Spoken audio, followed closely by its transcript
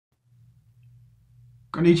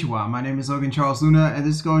Konnichiwa, my name is Logan Charles Luna, and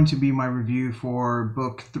this is going to be my review for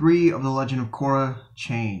Book 3 of The Legend of Korra,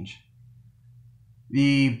 Change.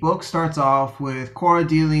 The book starts off with Korra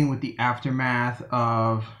dealing with the aftermath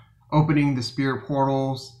of opening the spirit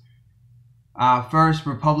portals. First,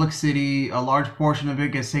 Republic City, a large portion of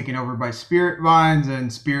it gets taken over by spirit vines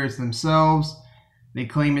and spirits themselves. They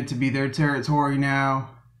claim it to be their territory now.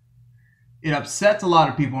 It upsets a lot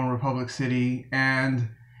of people in Republic City, and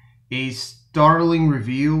a startling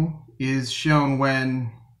reveal is shown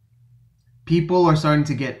when people are starting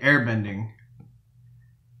to get airbending.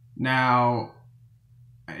 Now,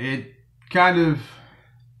 it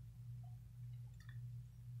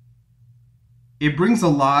brings a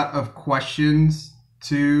lot of questions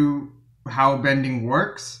to how bending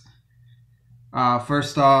works.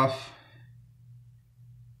 First off,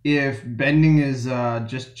 if bending is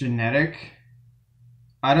just genetic,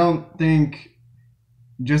 I don't think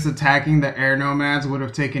just attacking the air nomads would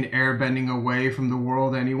have taken airbending away from the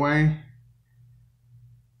world anyway.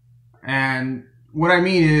 And what I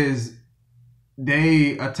mean is,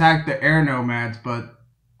 they attacked the air nomads, but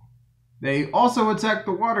they also attacked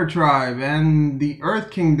the water tribe and the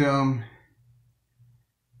earth kingdom.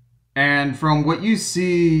 And from what you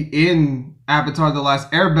see in Avatar: The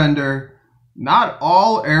Last Airbender, not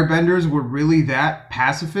all airbenders were really that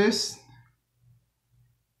pacifist.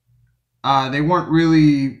 They weren't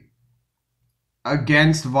really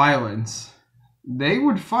against violence. They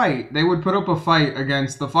would fight. They would put up a fight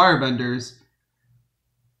against the firebenders.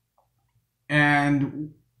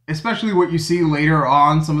 And especially what you see later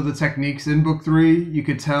on, some of the techniques in Book 3, you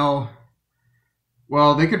could tell,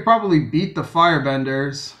 well, they could probably beat the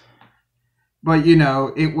firebenders. But, you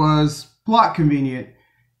know, it was plot convenient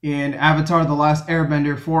in Avatar: The Last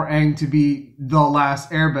Airbender for Aang to be the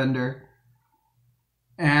last airbender.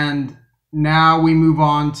 And now we move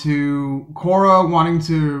on to Korra wanting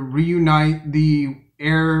to reunite the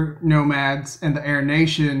air nomads and the air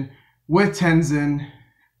nation with Tenzin.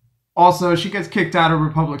 Also, she gets kicked out of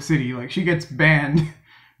Republic City. Like, she gets banned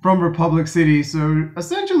from Republic City. So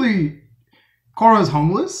essentially, Korra's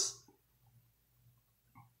homeless.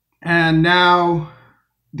 And now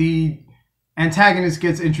the antagonist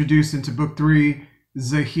gets introduced into Book 3,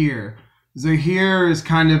 Zahir. Zahir is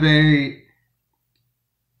kind of a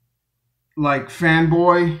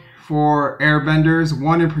fanboy for airbenders,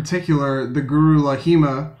 one in particular, the Guru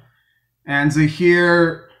Lahima. And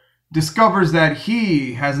Zahir discovers that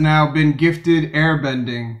he has now been gifted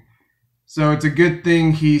airbending. So it's a good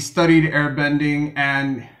thing he studied airbending.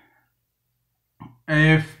 And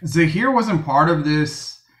if Zahir wasn't part of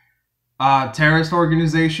this terrorist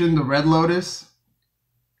organization, the Red Lotus,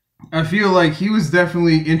 I feel like he was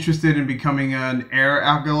definitely interested in becoming an air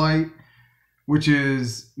acolyte, which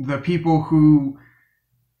is the people who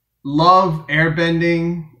love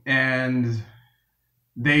airbending and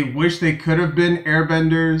they wish they could have been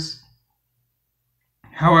airbenders.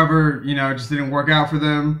 However, you know, it just didn't work out for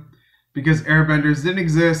them because airbenders didn't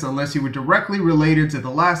exist unless you were directly related to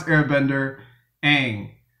the last airbender,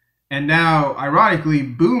 Aang. And now, ironically,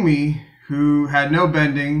 Bumi, who had no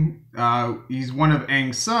bending, he's one of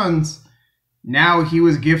Aang's sons, now he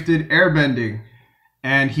was gifted airbending.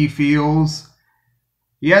 And he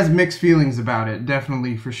has mixed feelings about it,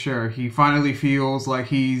 definitely, for sure. He finally feels like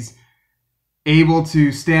he's able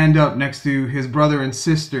to stand up next to his brother and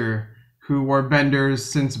sister who were benders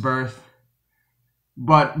since birth.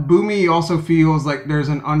 But Bumi also feels like there's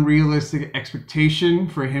an unrealistic expectation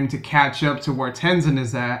for him to catch up to where Tenzin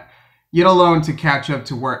is at, yet alone to catch up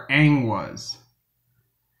to where Aang was.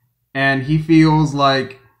 And he feels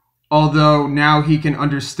like, although now he can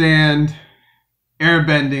understand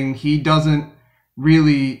airbending, he doesn't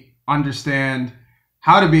really understand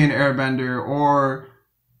how to be an airbender, or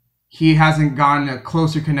he hasn't gotten a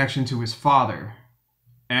closer connection to his father.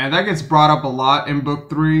 And that gets brought up a lot in Book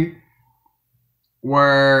 3,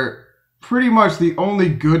 where pretty much the only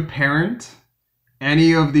good parent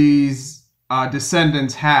any of these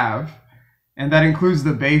descendants have, and that includes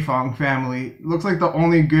the Beifong family, looks like the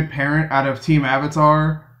only good parent out of Team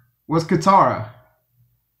Avatar was Katara.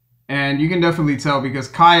 And you can definitely tell because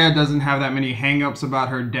Kaya doesn't have that many hang-ups about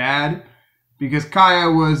her dad, because Kaya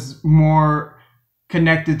was more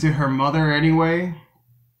connected to her mother anyway.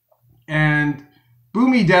 And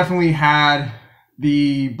Bumi definitely had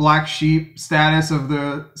the black sheep status of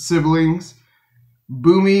the siblings.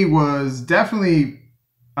 Bumi was definitely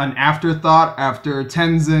an afterthought after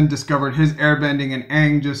Tenzin discovered his airbending, and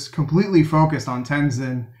Aang just completely focused on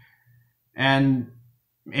Tenzin and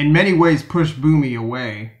in many ways pushed Bumi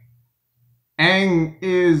away. Aang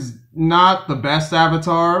is not the best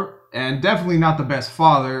avatar, and definitely not the best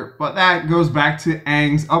father, but that goes back to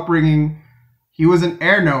Aang's upbringing. He was an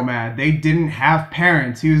air nomad. They didn't have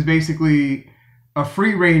parents. He was basically a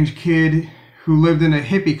free-range kid who lived in a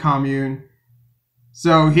hippie commune.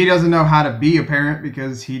 So he doesn't know how to be a parent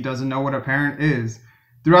because he doesn't know what a parent is.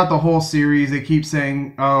 Throughout the whole series, they keep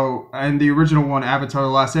saying, oh, and the original one, Avatar: The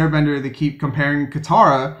Last Airbender, they keep comparing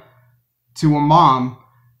Katara to a mom.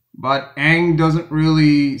 But Aang doesn't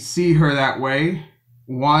really see her that way.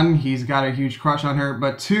 One, he's got a huge crush on her.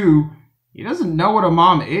 But two, he doesn't know what a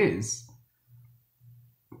mom is.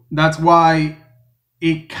 That's why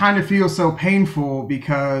it kind of feels so painful,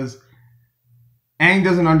 because Aang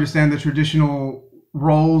doesn't understand the traditional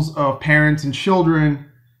roles of parents and children,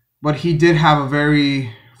 but he did have a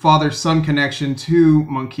very father-son connection to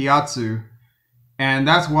Monkiatsu. And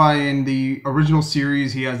that's why in the original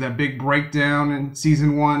series, he has that big breakdown in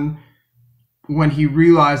season 1 when he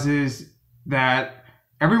realizes that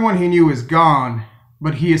everyone he knew is gone,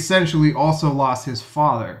 but he essentially also lost his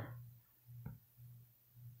father.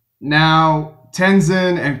 Now,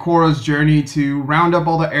 Tenzin and Korra's journey to round up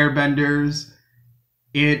all the airbenders,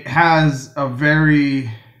 it has a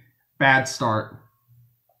very bad start.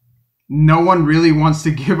 No one really wants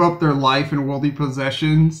to give up their life and worldly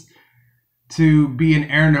possessions to be an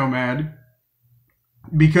air nomad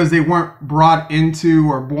because they weren't brought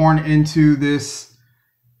into or born into this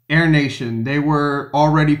air nation. They were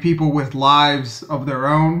already people with lives of their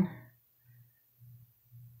own.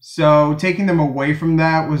 So taking them away from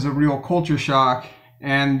that was a real culture shock,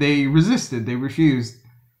 and they resisted, they refused.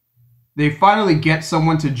 They finally get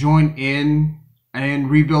someone to join in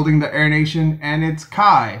rebuilding the air nation, and it's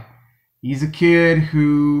Kai. He's a kid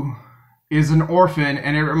who is an orphan,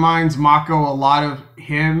 and it reminds Mako a lot of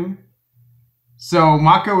him. So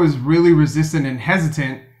Mako is really resistant and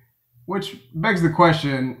hesitant, which begs the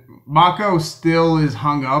question, Mako still is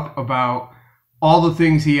hung up about all the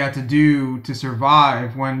things he had to do to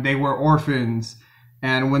survive when they were orphans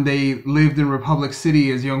and when they lived in Republic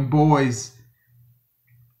City as young boys.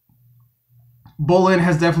 Bolin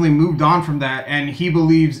has definitely moved on from that, and he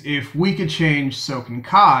believes if we could change, so can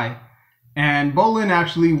Kai. And Bolin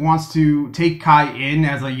actually wants to take Kai in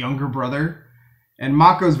as a younger brother. And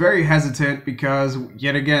Mako's very hesitant because,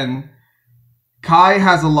 yet again, Kai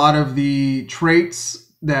has a lot of the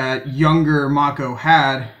traits that younger Mako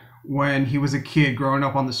had when he was a kid growing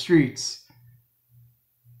up on the streets.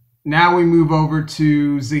 Now we move over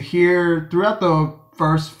to Zahir. Throughout the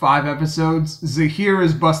first 5 episodes, Zahir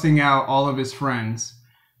is busting out all of his friends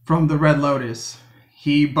from the Red Lotus.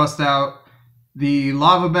 He busts out the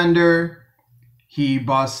Lava Bender, he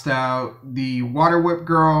busts out the Water Whip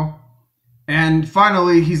Girl, and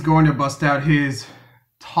finally he's going to bust out his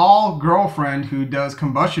tall girlfriend who does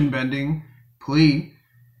combustion bending, Pli,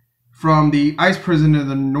 from the ice prison of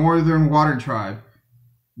the Northern Water Tribe.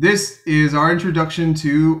 This is our introduction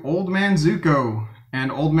to Old Man Zuko,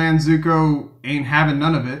 and Old Man Zuko ain't having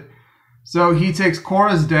none of it. So he takes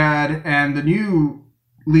Korra's dad and the new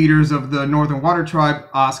leaders of the Northern Water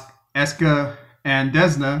Tribe, Eska and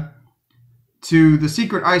Desna, to the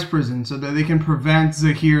secret ice prison so that they can prevent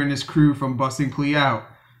Zahir and his crew from busting Pli out.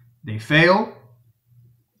 They fail.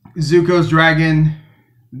 Zuko's dragon.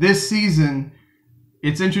 This season,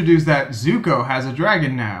 it's introduced that Zuko has a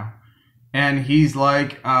dragon now. And he's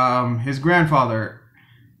like his grandfather,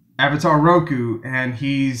 Avatar Roku, and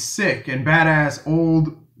he's sick and badass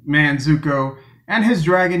old man Zuko, and his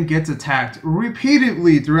dragon gets attacked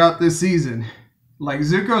repeatedly throughout this season. Like,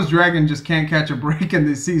 Zuko's dragon just can't catch a break in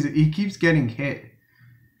this season. He keeps getting hit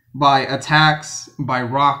by attacks, by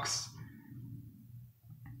rocks.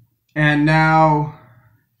 And now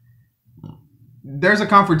there's a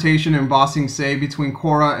confrontation in Ba Sing Se between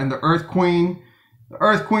Korra and the Earth Queen. The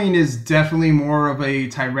Earth Queen is definitely more of a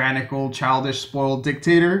tyrannical, childish, spoiled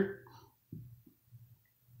dictator.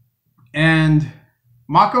 And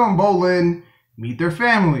Mako and Bolin meet their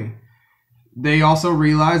family. They also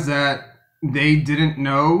realize that they didn't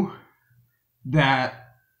know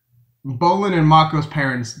that Bolin and Mako's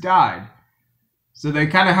parents died. So they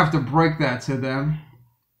kind of have to break that to them.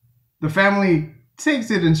 The family takes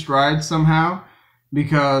it in stride somehow,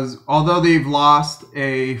 because although they've lost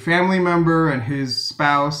a family member and his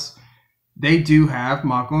spouse, they do have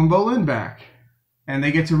Mako and Bolin back, and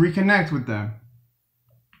they get to reconnect with them.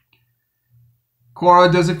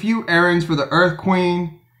 Korra does a few errands for the Earth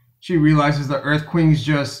Queen. She realizes the Earth Queen's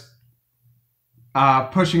just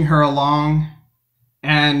pushing her along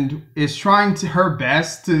and is trying her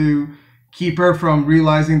best to keep her from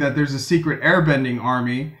realizing that there's a secret airbending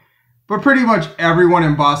army. But pretty much everyone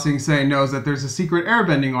in Ba Sing Se knows that there's a secret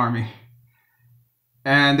airbending army.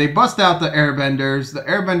 And they bust out the airbenders. The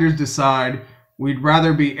airbenders decide we'd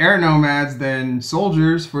rather be air nomads than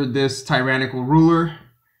soldiers for this tyrannical ruler.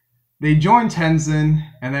 They join Tenzin,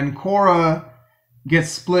 and then Korra gets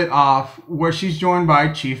split off, where she's joined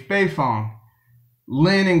by Chief Beifong.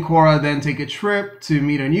 Lin and Korra then take a trip to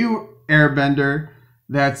meet a new airbender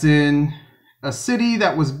that's in a city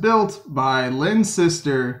that was built by Lin's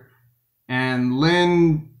sister, and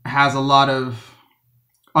Lin has a lot of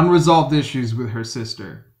unresolved issues with her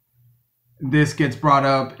sister. This gets brought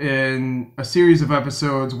up in a series of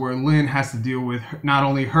episodes where Lin has to deal with not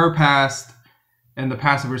only her past and the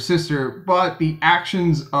past of her sister, but the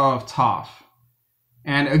actions of Toph.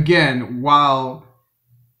 And again, while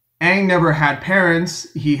Aang never had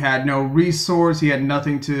parents, he had no resource, he had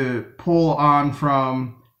nothing to pull on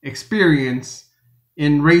from experience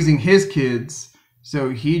in raising his kids, so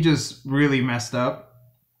he just really messed up.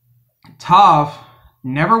 Toph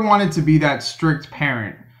never wanted to be that strict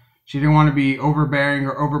parent. She didn't want to be overbearing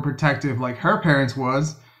or overprotective like her parents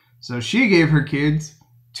was, so she gave her kids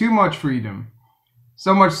too much freedom.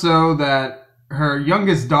 So much so that her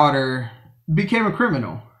youngest daughter became a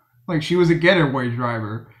criminal. Like, she was a getaway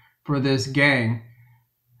driver for this gang.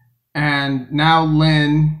 And now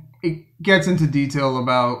Lin, it gets into detail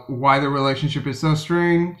about why the relationship is so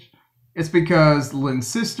strange. It's because Lin's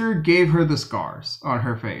sister gave her the scars on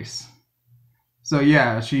her face. So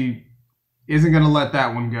yeah, she isn't going to let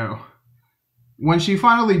that one go. When she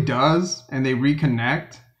finally does and they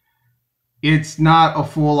reconnect, it's not a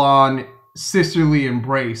full-on sisterly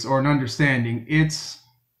embrace or an understanding. It's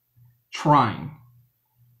trying.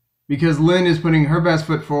 Because Lin is putting her best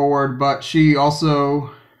foot forward, but she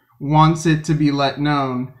also wants it to be let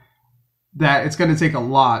known that it's going to take a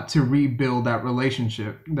lot to rebuild that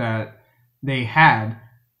relationship that they had.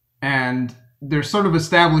 And they're sort of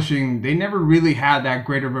establishing they never really had that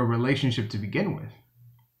great of a relationship to begin with.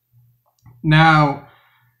 Now,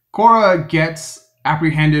 Korra gets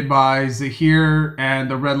apprehended by Zahir and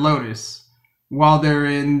the Red Lotus while they're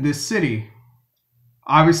in this city.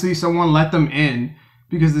 Obviously, someone let them in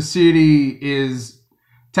because the city is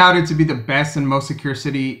touted to be the best and most secure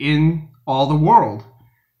city in all the world.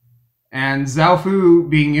 And Zaofu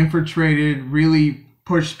being infiltrated really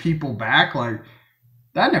pushed people back. Like,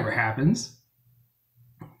 that never happens.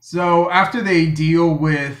 So after they deal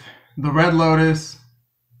with the Red Lotus,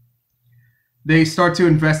 they start to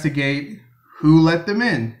investigate who let them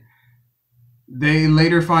in. They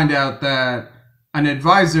later find out that an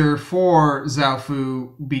advisor for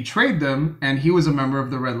Zaofu betrayed them, and he was a member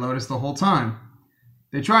of the Red Lotus the whole time.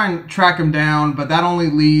 They try and track him down, but that only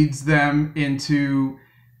leads them into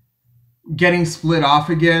getting split off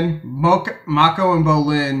again. Mako and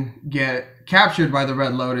Bolin get captured by the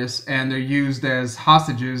Red Lotus, and they're used as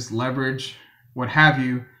hostages, leverage, what have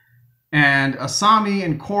you. And Asami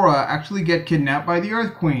and Korra actually get kidnapped by the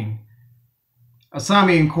Earth Queen.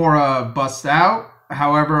 Asami and Korra bust out.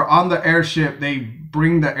 However, on the airship, they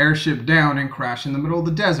bring the airship down and crash in the middle of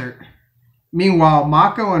the desert. Meanwhile,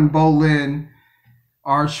 Mako and Bolin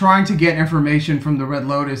are trying to get information from the Red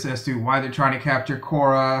Lotus as to why they're trying to capture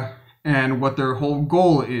Korra and what their whole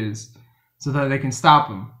goal is, so that they can stop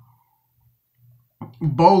him.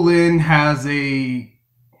 Bolin has a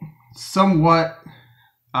somewhat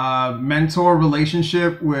mentor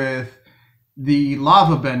relationship with the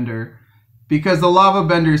lava bender, because the lava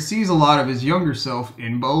bender sees a lot of his younger self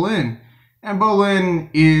in Bolin. And Bolin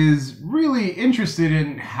is really interested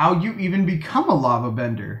in how you even become a lava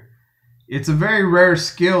bender. It's a very rare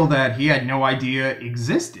skill that he had no idea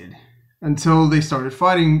existed until they started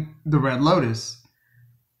fighting the Red Lotus.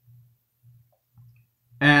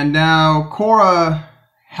 And now Korra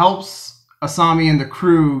helps Asami and the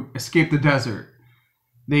crew escape the desert.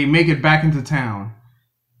 They make it back into town.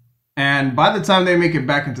 And by the time they make it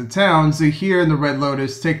back into town, Zahir and the Red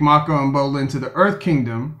Lotus take Mako and Bolin to the Earth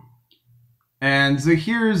Kingdom. And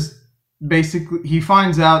Zahir's basically, he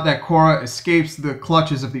finds out that Korra escapes the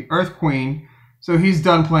clutches of the Earth Queen, so he's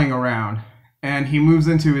done playing around. And he moves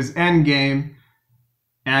into his end game,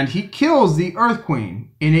 and he kills the Earth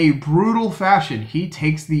Queen in a brutal fashion. He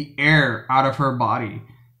takes the air out of her body,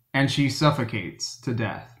 and she suffocates to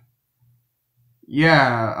death.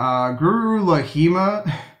 Yeah, Guru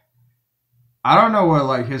Lahima, I don't know what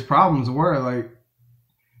like his problems were. Like,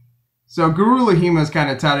 so Guru Lahima is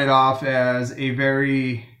kind of touted off as a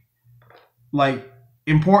very like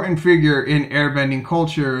important figure in airbending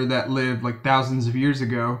culture that lived like thousands of years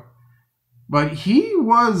ago. But he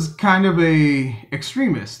was kind of a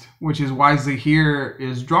extremist, which is why Zahir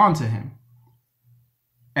is drawn to him.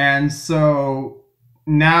 And so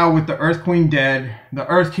now with the Earth Queen dead, the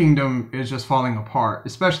Earth Kingdom is just falling apart,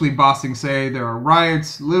 especially Ba Sing Se. There are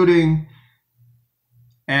riots, looting,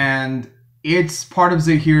 and it's part of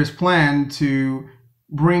Zahir's plan to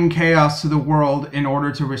bring chaos to the world in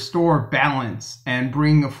order to restore balance and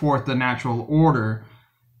bring forth the natural order,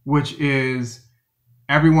 which is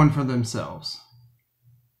everyone for themselves.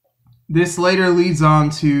 This later leads on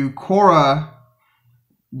to Korra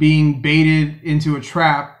being baited into a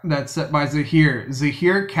trap that's set by Zahir.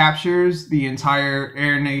 Zahir captures the entire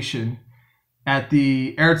Air Nation at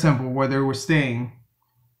the Air Temple where they were staying.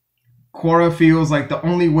 Korra feels like the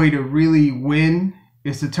only way to really win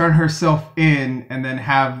is to turn herself in and then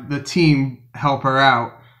have the team help her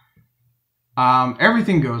out.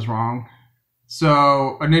 Everything goes wrong.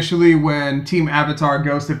 So initially when Team Avatar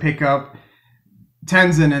goes to pick up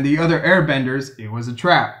Tenzin and the other airbenders, it was a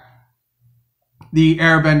trap. The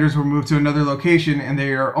airbenders were moved to another location and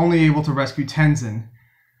they are only able to rescue Tenzin.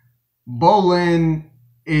 Bolin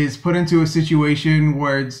is put into a situation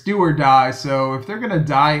where it's do or die, so if they're going to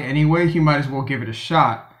die anyway, he might as well give it a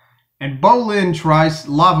shot. And Bolin tries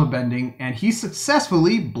lava bending and he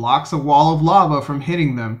successfully blocks a wall of lava from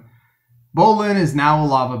hitting them. Bolin is now a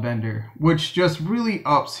lava bender, which just really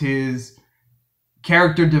ups his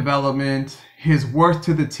character development, his worth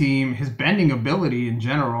to the team, his bending ability in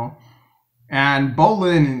general. And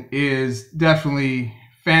Bolin is definitely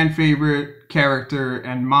fan favorite character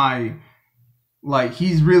and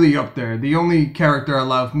he's really up there. The only character I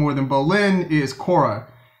love more than Bolin is Korra.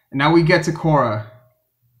 And now we get to Korra.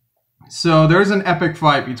 So there's an epic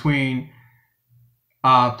fight between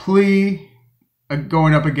Pli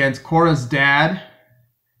going up against Korra's dad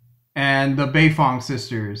and the Beifong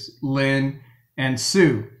sisters, Lin and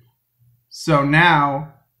Su. So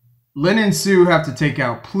now Lin and Su have to take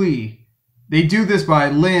out Pli. They do this by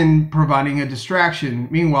Lin providing a distraction.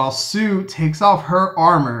 Meanwhile, Su takes off her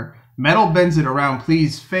armor, metal bends it around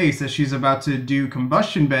Pli's face as she's about to do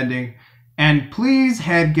combustion bending, and Pli's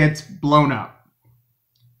head gets blown up.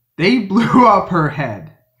 They blew up her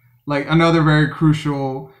head. Like another very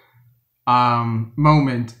crucial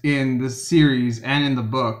moment in the series and in the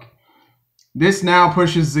book. This now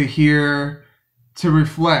pushes Zahir to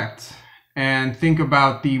reflect and think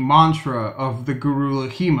about the mantra of the Guru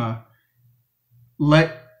Lahima.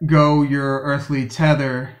 Let go your earthly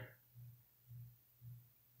tether,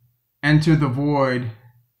 enter the void,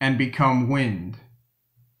 and become wind.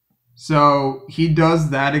 So he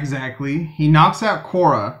does that exactly. He knocks out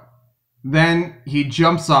Korra, then he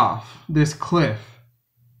jumps off this cliff.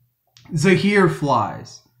 Zahir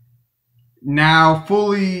flies. Now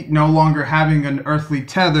fully no longer having an earthly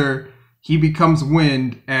tether, he becomes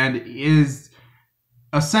wind and is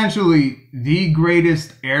essentially the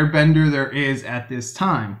greatest airbender there is at this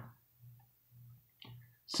time.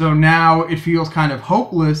 So now it feels kind of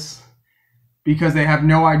hopeless because they have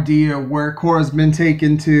no idea where Korra's been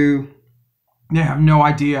taken to. They have no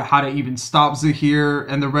idea how to even stop Zahir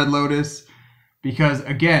and the Red Lotus because,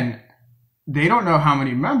 again, they don't know how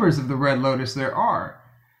many members of the Red Lotus there are.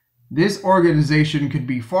 This organization could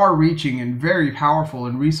be far-reaching and very powerful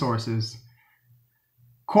in resources.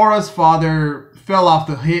 Korra's father fell off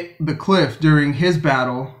the cliff during his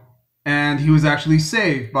battle, and he was actually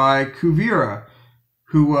saved by Kuvira,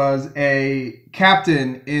 who was a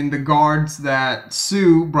captain in the guards that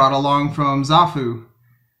Su brought along from Zafu.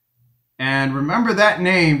 And remember that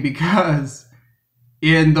name because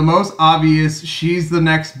in the most obvious she's the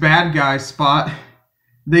next bad guy spot,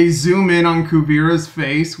 they zoom in on Kuvira's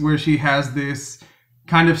face where she has this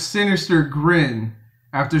kind of sinister grin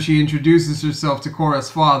after she introduces herself to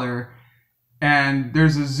Korra's father, and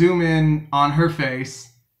there's a zoom in on her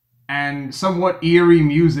face and somewhat eerie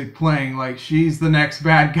music playing like she's the next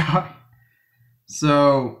bad guy.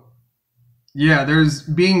 So yeah, there's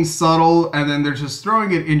being subtle and then there's just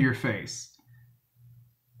throwing it in your face.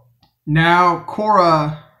 Now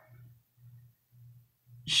Korra,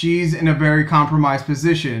 she's in a very compromised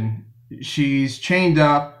position. She's chained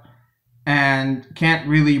up and can't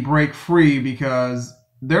really break free because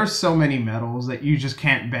there's so many metals that you just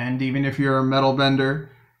can't bend even if you're a metal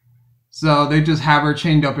bender. So they just have her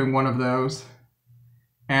chained up in one of those.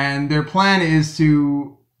 And their plan is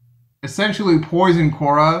to essentially poison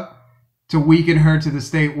Korra to weaken her to the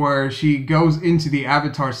state where she goes into the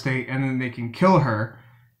Avatar state and then they can kill her.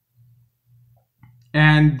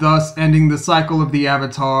 And thus ending the cycle of the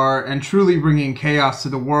Avatar and truly bringing chaos to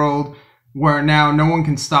the world where now no one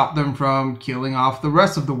can stop them from killing off the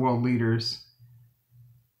rest of the world leaders.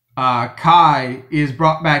 Kai is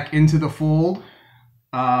brought back into the fold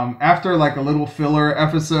after like a little filler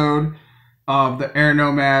episode of the air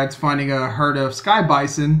nomads finding a herd of sky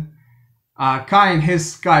bison. Kai and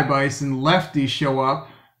his Sky Bison Lefty show up,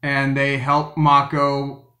 and they help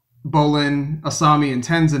Mako, Bolin, Asami, and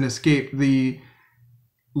Tenzin escape the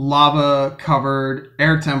lava-covered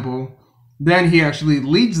air temple. Then he actually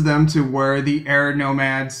leads them to where the air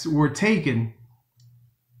nomads were taken.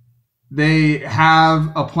 They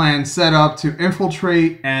have a plan set up to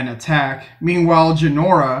infiltrate and attack. Meanwhile,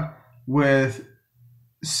 Jinora, with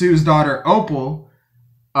Sue's daughter Opal,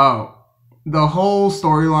 the whole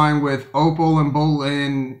storyline with Opal and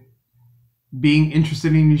Bolin being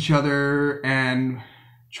interested in each other and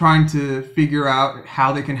trying to figure out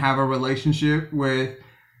how they can have a relationship, with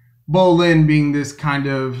Bolin being this kind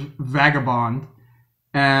of vagabond,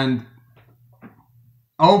 and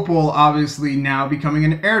Opal obviously now becoming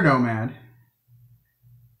an air nomad.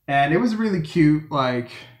 And it was really cute,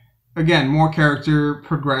 like, again, more character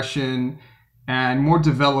progression and more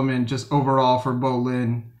development just overall for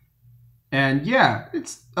Bolin. And yeah,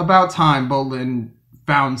 it's about time Bolin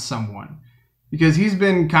found someone, because he's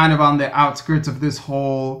been kind of on the outskirts of this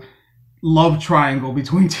whole love triangle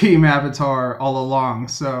between Team Avatar all along,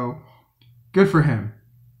 so good for him.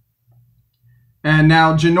 And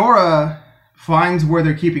now Jinora finds where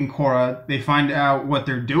they're keeping Korra. They find out what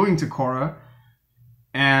they're doing to Korra,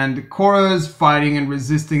 and Korra is fighting and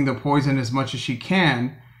resisting the poison as much as she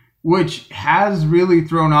can, which has really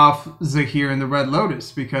thrown off Zahir and the Red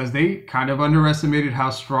Lotus, because they kind of underestimated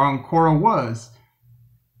how strong Korra was.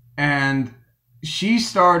 And she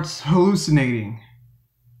starts hallucinating.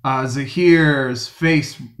 Zahir's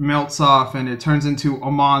face melts off and it turns into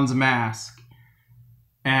Amon's mask.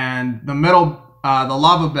 And the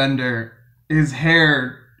lava bender, his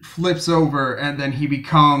hair flips over and then he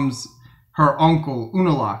becomes her uncle,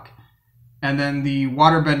 Unalaq. And then the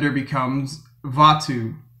waterbender becomes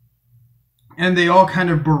Vatu. And they all kind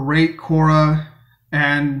of berate Korra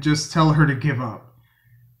and just tell her to give up.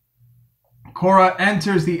 Korra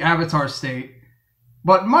enters the Avatar state,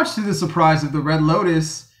 but much to the surprise of the Red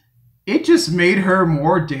Lotus, it just made her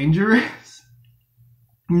more dangerous.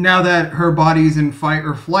 Now that her body's in fight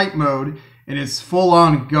or flight mode, and it's full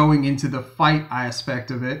on going into the fight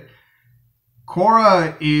aspect of it,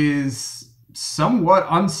 Korra is somewhat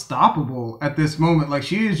unstoppable at this moment. Like,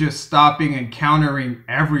 she is just stopping and countering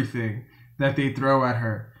everything that they throw at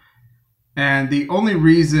her. And the only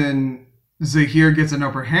reason Zahir gets an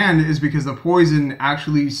upper hand is because the poison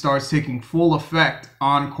actually starts taking full effect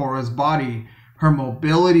on Korra's body. Her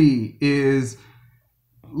mobility is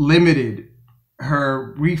limited.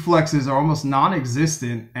 Her reflexes are almost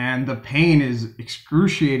non-existent, and the pain is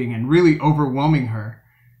excruciating and really overwhelming her.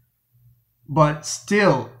 But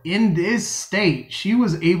still, in this state, she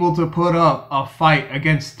was able to put up a fight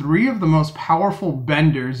against 3 of the most powerful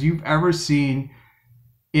benders you've ever seen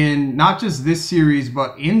in not just this series,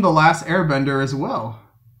 but in The Last Airbender as well.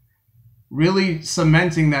 Really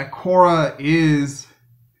cementing that Korra is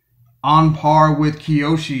on par with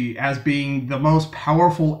Kyoshi as being the most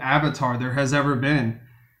powerful avatar there has ever been.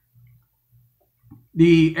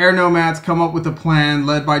 The Air Nomads come up with a plan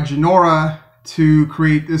led by Jinora to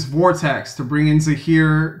create this vortex to bring in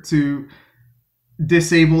Zahir to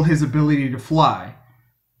disable his ability to fly.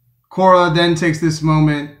 Korra then takes this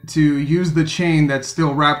moment to use the chain that's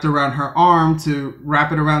still wrapped around her arm to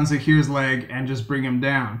wrap it around Zahir's leg and just bring him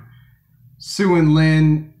down. Sue and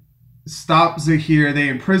Lin stop Zahir. They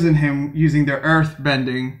imprison him using their earth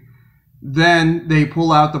bending. Then they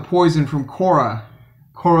pull out the poison from Korra.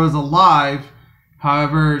 Korra's alive,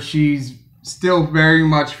 however, she's still very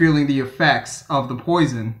much feeling the effects of the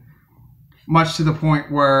poison. Much to the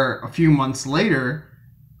point where a few months later,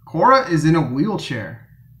 Korra is in a wheelchair.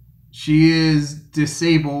 She is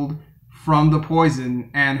disabled from the poison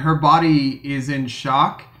and her body is in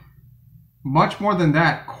shock. Much more than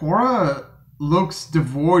that, Korra looks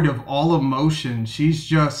devoid of all emotion. She's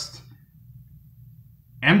just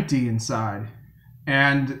empty inside.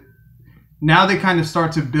 And now they kind of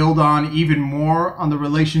start to build on even more on the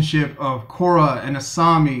relationship of Korra and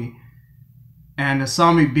Asami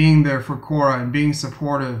being there for Korra and being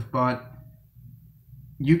supportive, but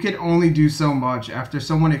you can only do so much after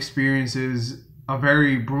someone experiences a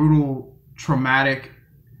very brutal, traumatic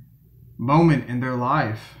moment in their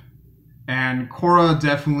life. And Korra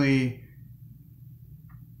definitely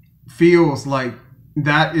feels like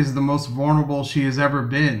that is the most vulnerable she has ever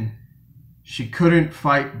been. She couldn't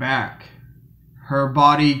fight back. Her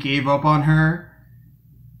body gave up on her,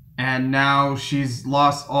 and now she's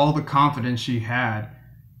lost all the confidence she had.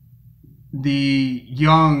 The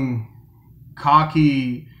young,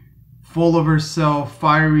 cocky, full of herself,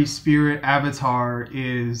 fiery spirit avatar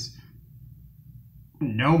is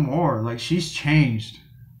no more. Like, she's changed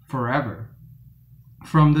forever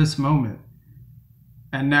from this moment.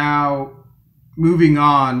 And now, moving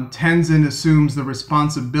on, Tenzin assumes the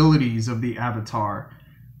responsibilities of the Avatar.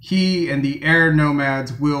 He and the air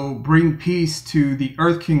nomads will bring peace to the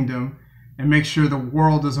Earth Kingdom and make sure the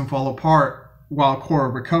world doesn't fall apart while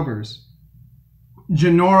Korra recovers.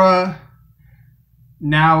 Jinora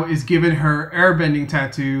now is given her airbending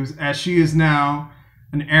tattoos, as she is now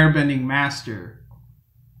an airbending master.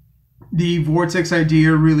 The vortex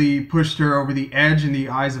idea really pushed her over the edge in the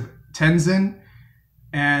eyes of Tenzin,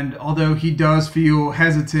 and although he does feel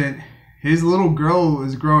hesitant, his little girl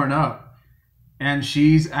is growing up, and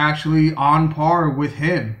she's actually on par with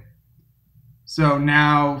him. So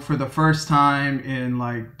now, for the first time in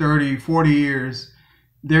like 30, 40 years,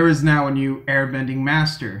 there is now a new airbending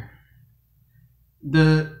master.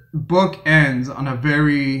 The book ends on a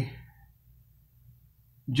very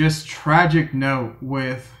just tragic note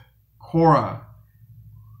with Korra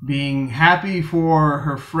being happy for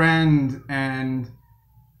her friend and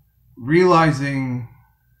realizing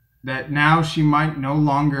that now she might no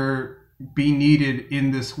longer be needed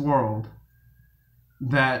in this world.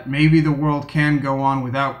 That maybe the world can go on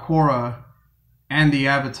without Korra and the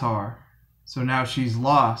Avatar. So now she's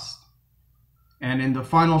lost. And in the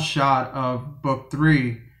final shot of book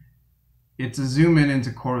 3, it's a zoom in into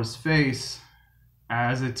Korra's face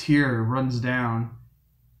as a tear runs down.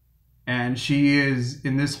 And she is,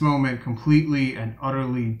 in this moment, completely and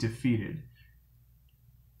utterly defeated.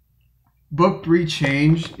 Book 3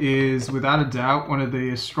 Change is, without a doubt, one of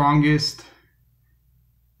the strongest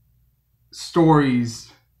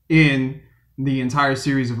stories in the entire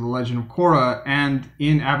series of The Legend of Korra and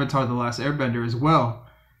in Avatar The Last Airbender as well.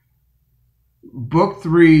 Book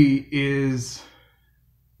 3 is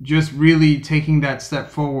just really taking that step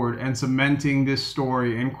forward and cementing this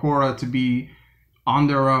story and Korra to be on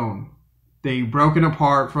their own. They've broken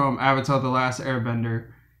apart from Avatar The Last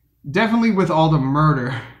Airbender. Definitely with all the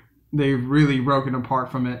murder, they've really broken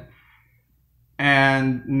apart from it.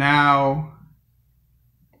 And now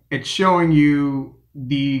it's showing you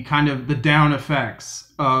the kind of the down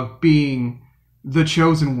effects of being the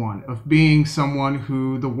chosen one, of being someone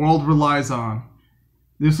who the world relies on.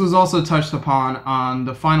 This was also touched upon on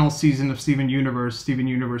the final season of Steven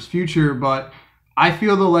Universe Future, but I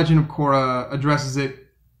feel The Legend of Korra addresses it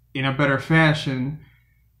in a better fashion,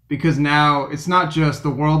 because now it's not just the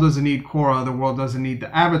world doesn't need Korra, the world doesn't need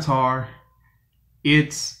the Avatar.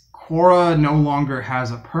 It's Korra no longer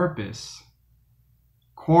has a purpose.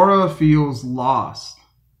 Korra feels lost.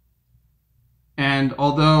 And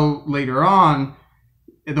although later on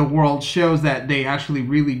the world shows that they actually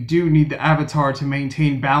really do need the Avatar to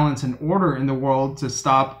maintain balance and order in the world, to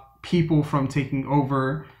stop people from taking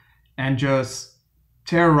over and just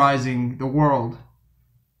terrorizing the world.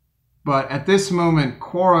 But at this moment,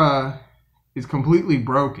 Korra is completely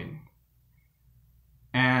broken.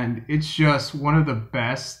 And it's just one of the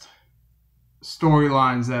best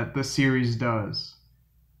storylines that the series does.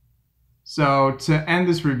 So to end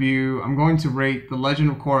this review, I'm going to rate The Legend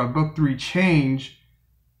of Korra Book 3 Change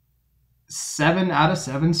 7 out of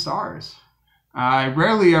 7 stars. I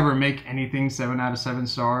rarely ever make anything 7 out of 7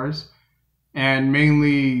 stars. And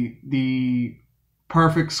mainly the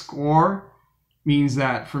perfect score means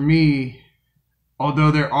that for me,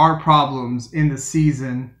 although there are problems in the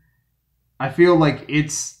season, I feel like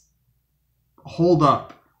it's hold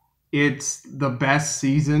up. It's the best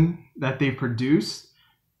season that they've produced.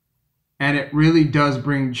 And it really does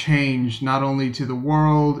bring change not only to the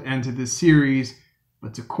world and to the series,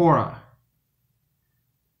 but to Korra.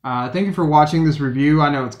 Thank you for watching this review.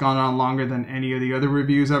 I know it's gone on longer than any of the other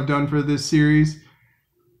reviews I've done for this series.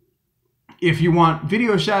 If you want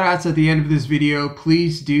video shoutouts at the end of this video,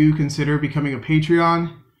 please do consider becoming a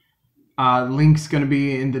Patreon. Link's going to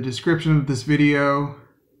be in the description of this video.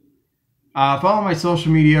 Follow my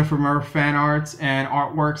social media for more fan arts and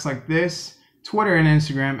artworks like this. Twitter and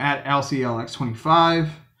Instagram at LCLX25.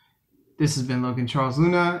 This has been Logan Charles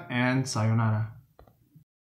Luna, and sayonara.